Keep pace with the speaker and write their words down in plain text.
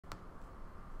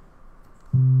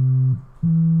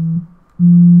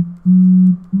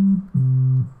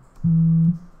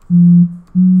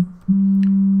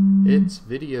It's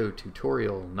video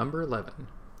tutorial number 11,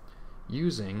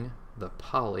 using the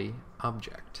poly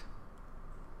object.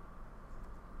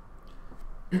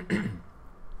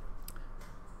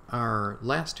 Our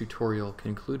last tutorial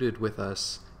concluded with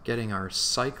us getting our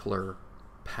cycler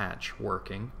patch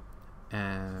working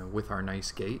with our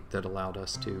nice gate that allowed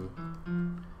us to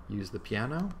use the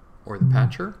piano or the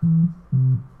patcher.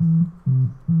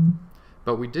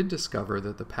 But we did discover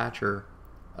that the patcher,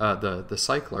 the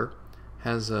cycler,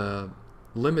 has a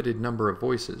limited number of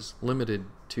voices, limited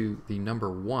to the number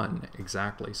 1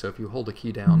 exactly. So if you hold a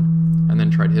key down and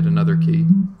then try to hit another key,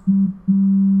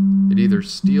 it either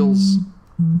steals,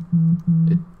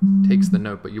 it takes the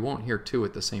note, but you won't hear 2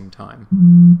 at the same time.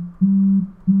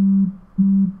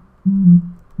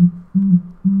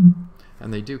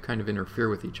 And they do kind of interfere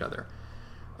with each other.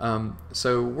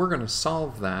 So we're going to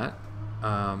solve that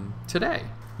today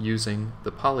using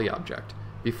the poly object.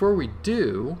 Before we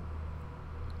do,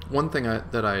 one thing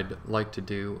that I'd like to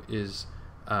do is,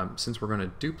 since we're going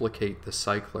to duplicate the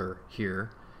cycler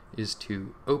here, is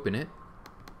to open it,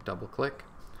 double click,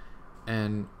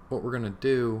 and what we're going to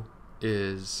do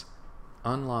is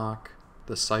unlock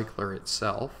the cycler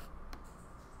itself,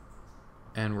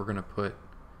 and we're going to put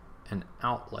an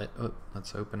outlet. Oh,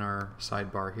 let's open our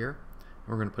sidebar here.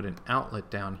 We're going to put an outlet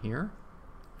down here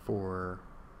for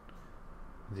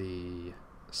the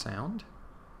sound,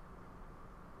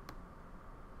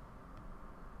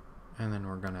 and then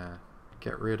we're going to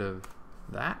get rid of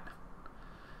that,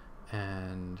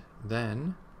 and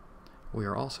then we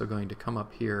are also going to come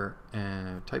up here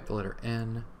and type the letter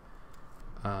N,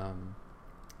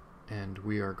 and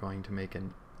we are going to make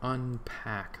an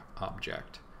unpack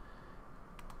object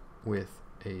with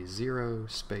a 0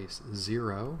 space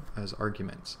 0 as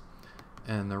arguments.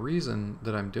 And the reason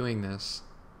that I'm doing this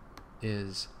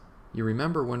is, you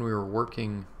remember when we were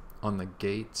working on the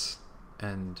gates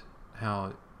and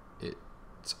how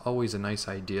it's always a nice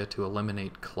idea to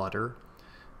eliminate clutter?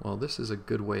 Well, this is a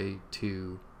good way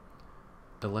to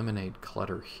eliminate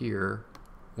clutter here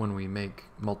when we make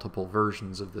multiple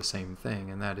versions of the same thing,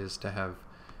 and that is to have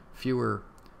fewer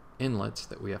inlets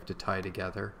that we have to tie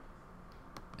together,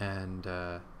 and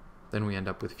then we end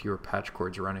up with fewer patch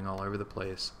cords running all over the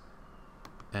place.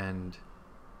 And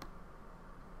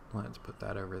let's put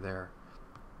that over there.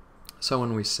 So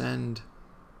when we send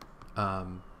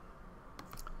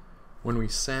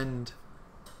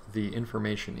the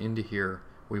information into here,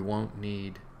 we won't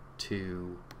need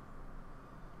to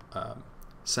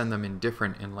send them in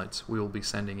different inlets. We will be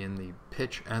sending in the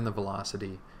pitch and the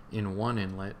velocity in one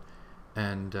inlet,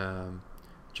 and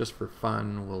just for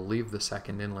fun, we'll leave the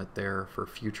second inlet there for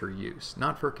future use.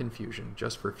 Not for confusion,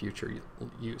 just for future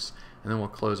use. And then we'll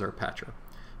close our patcher.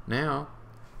 Now,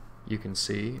 you can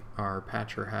see our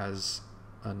patcher has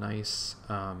a nice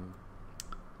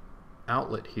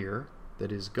outlet here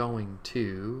that is going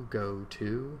to go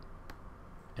to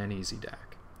an easy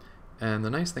DAC. And the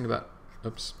nice thing about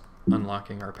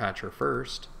unlocking our patcher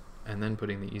first and then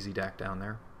putting the easy DAC down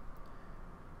there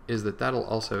is that that'll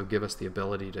also give us the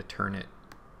ability to turn it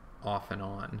off and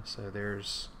on. So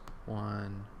there's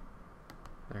one,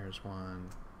 there's one,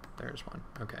 there's one.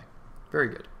 Okay, very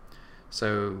good.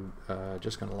 So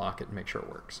just going to lock it and make sure it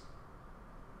works.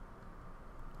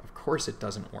 Of course it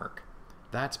doesn't work.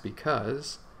 That's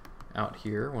because out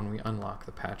here, when we unlock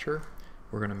the patcher,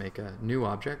 we're going to make a new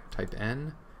object, type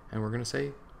N, and we're going to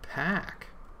say pack.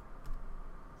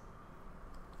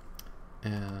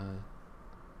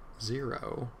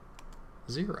 0,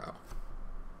 0.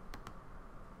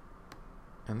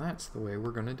 And that's the way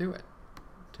we're going to do it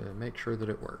to make sure that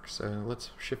it works. So let's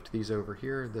shift these over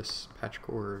here. This patch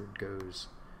cord goes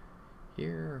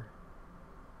here,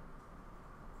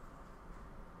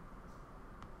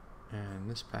 and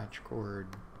this patch cord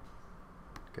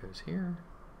goes here,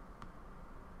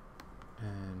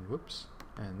 and whoops,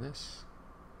 and this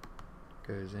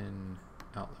goes in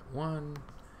outlet 1.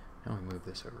 Now we move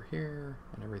this over here,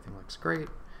 and everything looks great.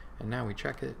 And now we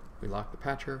check it, we lock the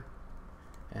patcher,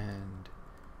 and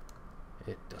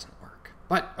it doesn't work.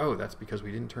 But, oh, that's because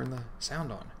we didn't turn the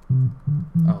sound on.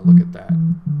 Oh, look at that.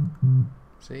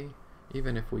 See?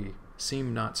 Even if we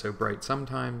seem not so bright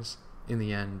sometimes, in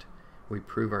the end, we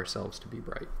prove ourselves to be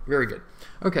bright. Very good.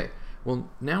 Okay, well,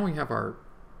 now we have our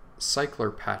cycler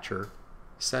patcher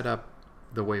set up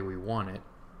the way we want it,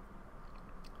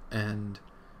 and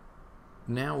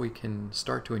now we can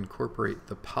start to incorporate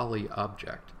the poly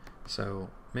object. So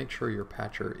make sure your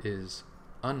patcher is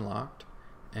unlocked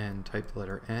and type the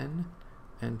letter N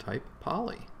and type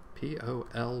poly,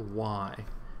 P-O-L-Y.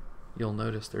 You'll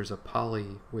notice there's a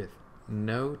poly with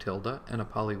no tilde and a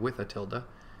poly with a tilde.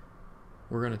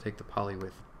 We're going to take the poly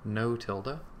with no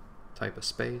tilde type a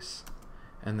space,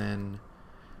 and then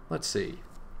let's see,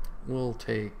 we'll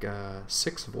take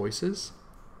 6 voices.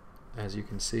 As you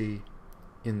can see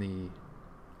in the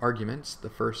arguments, the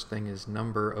first thing is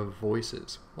number of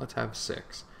voices. Let's have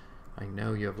 6. I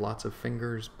know you have lots of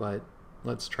fingers, but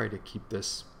let's try to keep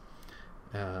this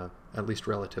at least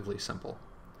relatively simple.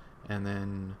 And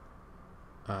then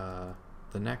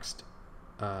the next,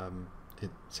 it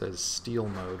says steal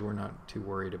mode. We're not too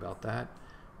worried about that,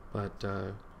 but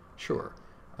sure.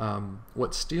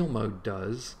 What steal mode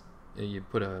does, you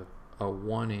put a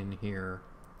 1 in here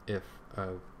if,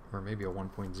 or maybe a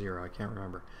 1.0, I can't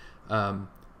remember.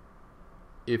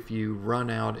 If you run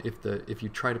out, if you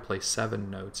try to play 7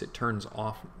 notes, it turns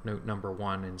off note number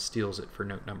 1 and steals it for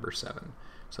note number 7.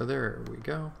 So there we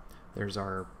go. There's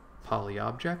our poly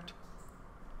object.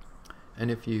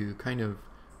 And if you kind of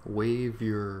wave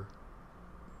your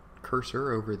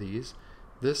cursor over these,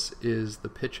 this is the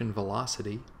pitch and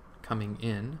velocity coming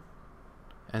in,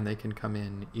 and they can come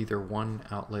in either one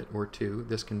outlet or 2.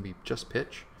 This can be just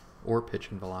pitch or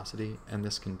pitch and velocity, and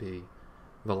this can be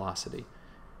velocity.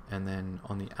 And then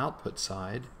on the output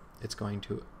side, it's going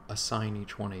to assign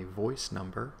each one a voice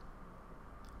number,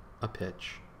 a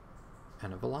pitch,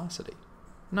 and a velocity.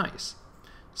 Nice.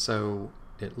 So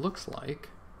it looks like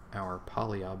our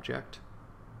poly object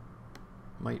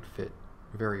might fit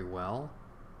very well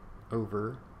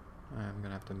over, I'm going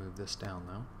to have to move this down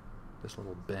though, this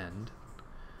little bend,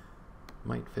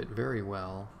 might fit very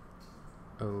well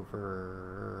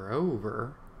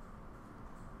over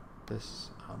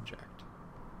this object.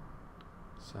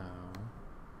 So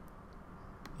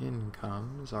in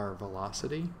comes our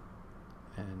velocity,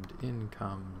 and in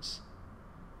comes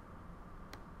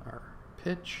our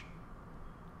pitch,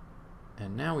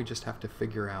 and now we just have to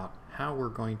figure out how we're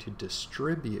going to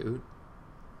distribute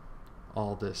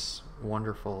all this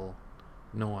wonderful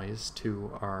noise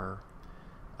to our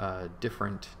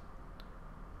different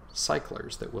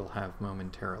cyclers that we'll have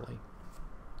momentarily.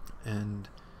 And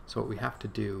so what we have to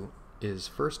do is,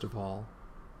 first of all,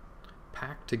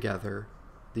 pack together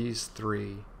these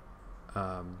three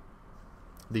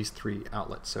outlets.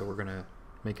 So we're going to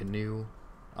make a new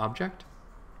object,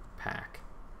 pack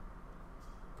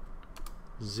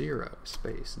 0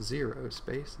 space 0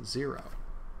 space 0.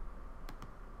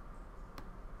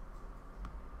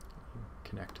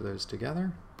 Connect those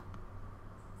together.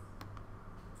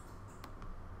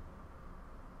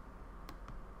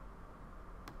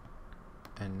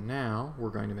 And now we're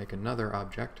going to make another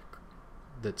object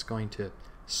that's going to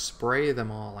spray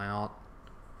them all out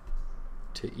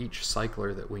to each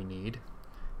cycler that we need,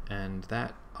 and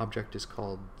that object is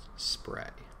called spray.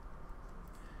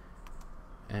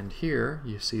 And here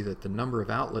you see that the number of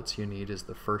outlets you need is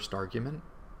the first argument,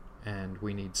 and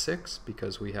we need 6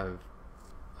 because we have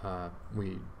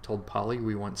we told Poly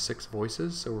we want 6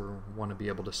 voices, so we want to be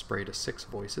able to spray to 6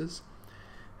 voices.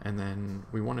 And then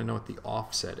we want to know what the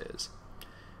offset is.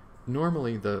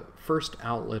 Normally the first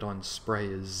outlet on spray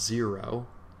is 0,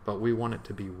 but we want it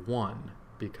to be 1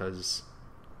 because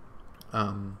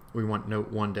we want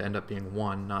note 1 to end up being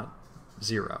 1, not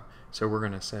 0. So we're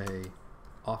going to say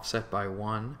offset by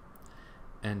 1.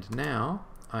 And now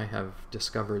I have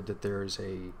discovered that there's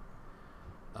a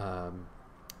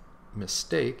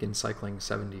mistake in Cycling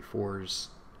 74's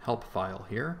help file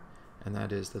here, and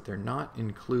that is that they're not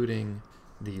including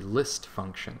the list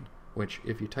function, which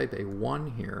if you type a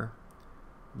 1 here,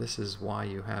 this is why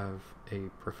you have a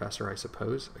professor, I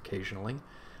suppose, occasionally.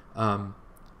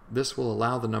 This will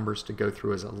allow the numbers to go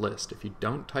through as a list. If you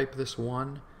don't type this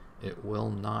 1, it will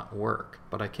not work.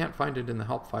 But I can't find it in the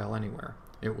help file anywhere.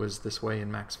 It was this way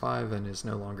in Max 5 and is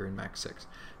no longer in Max 6.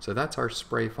 So that's our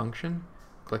spray function.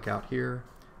 Click out here,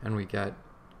 and we get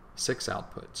 6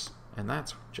 outputs. And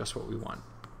that's just what we want.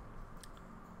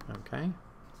 Okay.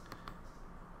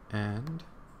 And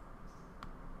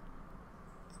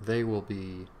they will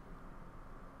be...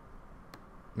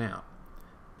 Now,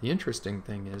 the interesting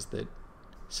thing is that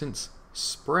since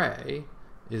spray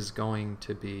is going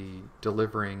to be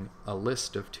delivering a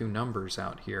list of 2 numbers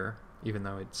out here, even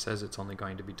though it says it's only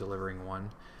going to be delivering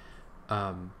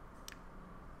 1,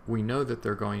 we know that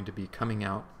they're going to be coming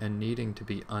out and needing to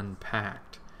be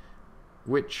unpacked,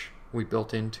 which we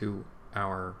built into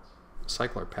our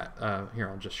cycler pack. Here,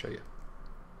 I'll just show you.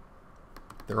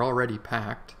 They're already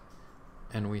packed,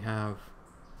 and we have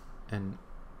an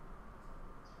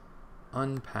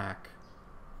unpack.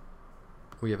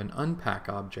 We have an unpack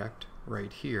object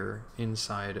right here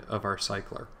inside of our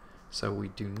cycler. So we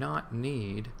do not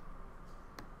need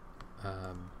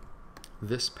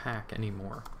this pack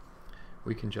anymore.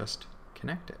 We can just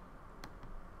connect it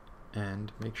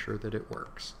and make sure that it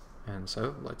works. And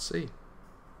so let's see.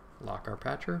 lock our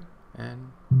patcher,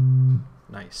 and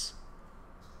nice.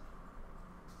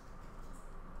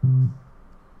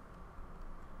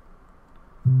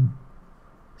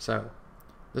 So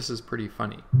this is pretty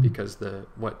funny because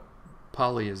what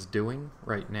Poly is doing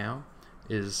right now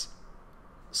is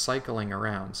cycling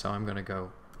around. So I'm going to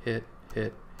go hit,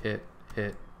 hit, hit,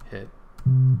 hit, hit.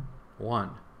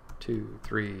 1, 2,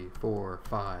 3, 4,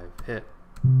 5, hit.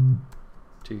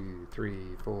 2,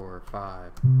 3, 4,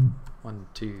 5. 1,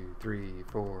 2, 3,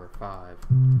 4, 5.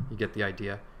 You get the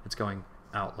idea? It's going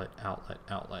outlet, outlet,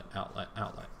 outlet, outlet,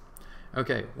 outlet.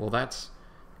 Okay, well that's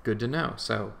good to know.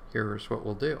 So here's what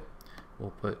we'll do.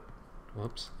 We'll put,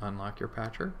 whoops, unlock your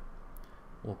patcher.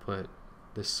 We'll put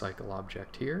this cycle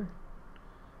object here,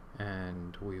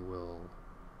 and we will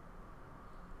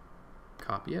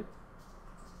copy it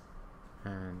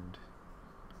and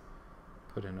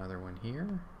put another one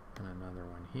here, and another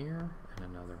one here, and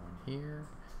another one here,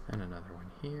 and another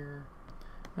one here,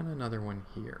 and another one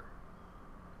here,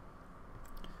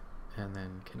 and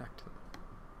then connect them.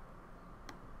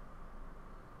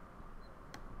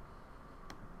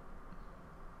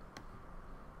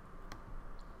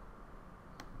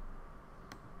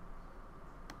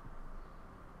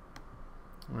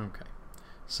 Okay,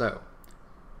 so,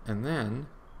 and then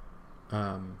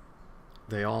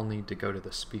they all need to go to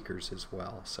the speakers as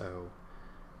well. So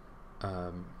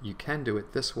you can do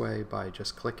it this way by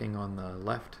just clicking on the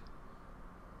left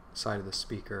side of the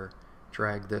speaker,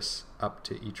 drag this up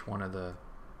to each one of the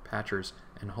patchers,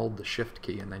 and hold the shift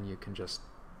key, and then you can just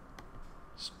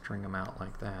string them out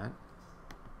like that.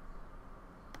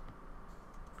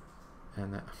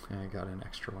 And that, I got an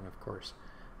extra one, of course.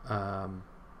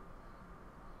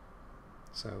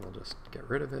 So we'll just get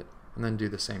rid of it, and then do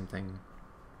the same thing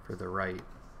for the right.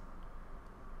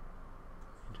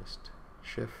 Just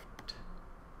shift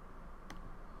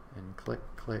and click,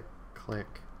 click,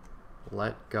 click.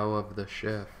 Let go of the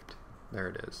shift. There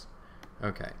it is.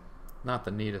 Okay, not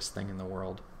the neatest thing in the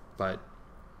world, but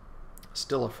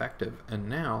still effective. And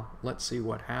now let's see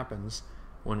what happens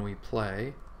when we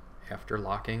play after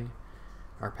locking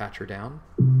our patcher down.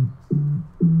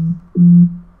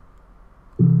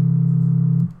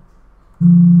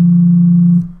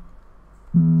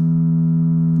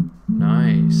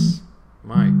 Nice.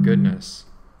 My goodness.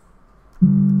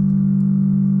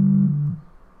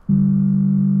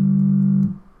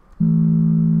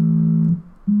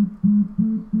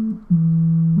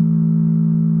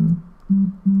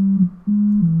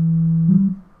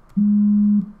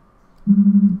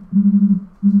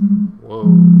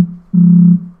 Whoa.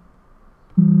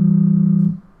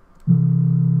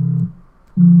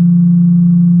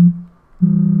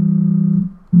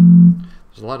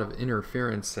 There's a lot of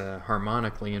interference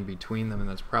harmonically in between them, and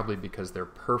that's probably because they're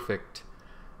perfect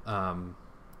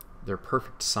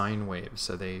sine waves,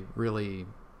 so they really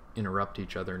interrupt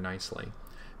each other nicely.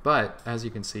 But as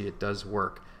you can see, it does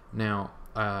work. Now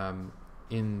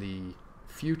in the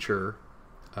future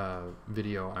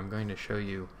video, I'm going to show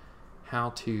you how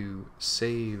to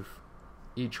save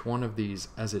each one of these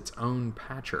as its own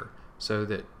patcher, so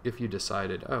that if you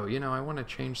decided, oh, you know, I want to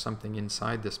change something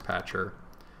inside this patcher,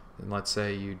 and let's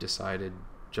say you decided,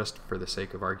 just for the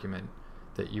sake of argument,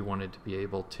 that you wanted to be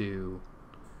able to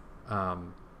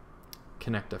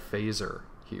connect a phaser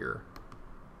here.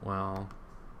 Well,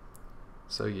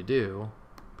 so you do,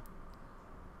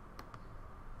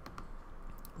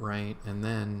 right? And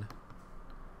then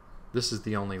this is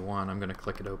the only one. I'm going to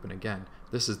click it open again.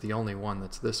 This is the only one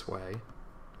that's this way,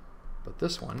 but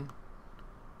this one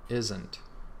isn't.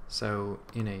 So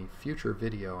in a future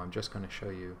video, I'm just going to show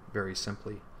you very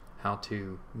simply how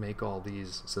to make all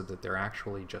these so that they're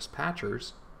actually just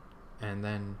patchers, and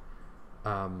then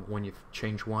when you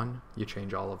change one, you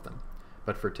change all of them.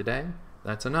 But for today,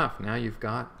 that's enough. Now you've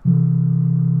got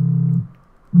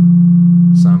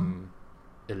some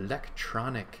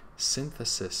electronic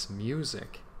synthesis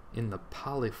music in the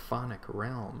polyphonic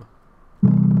realm.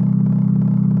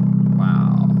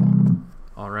 Wow.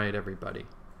 All right, everybody.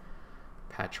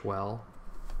 Patch well,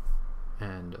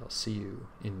 and I'll see you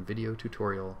in video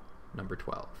tutorial number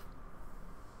 12.